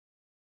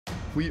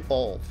We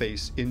all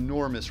face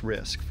enormous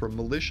risk from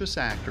malicious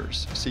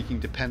actors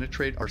seeking to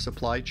penetrate our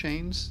supply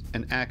chains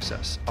and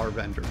access our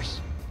vendors.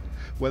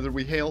 Whether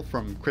we hail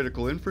from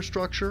critical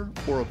infrastructure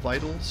or a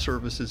vital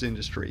services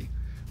industry,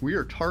 we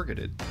are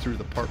targeted through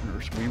the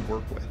partners we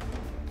work with.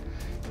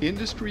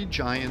 Industry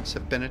giants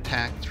have been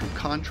attacked through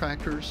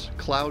contractors,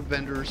 cloud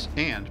vendors,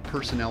 and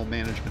personnel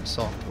management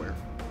software.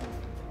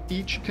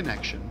 Each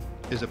connection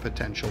is a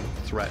potential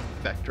threat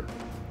vector.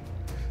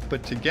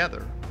 But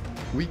together,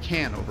 we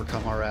can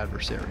overcome our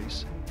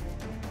adversaries.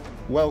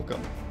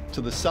 Welcome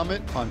to the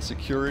Summit on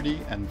Security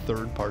and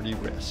Third-Party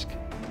Risk.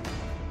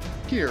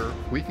 Here,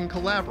 we can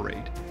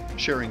collaborate,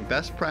 sharing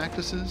best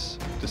practices,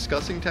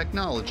 discussing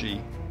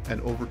technology,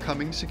 and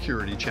overcoming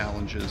security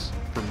challenges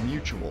for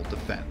mutual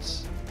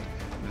defense.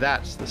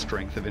 That's the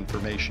strength of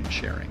information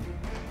sharing,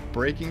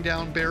 breaking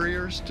down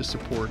barriers to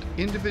support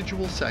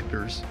individual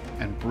sectors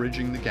and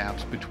bridging the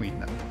gaps between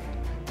them.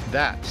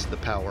 That's the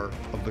power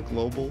of the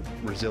Global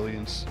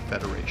Resilience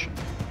Federation.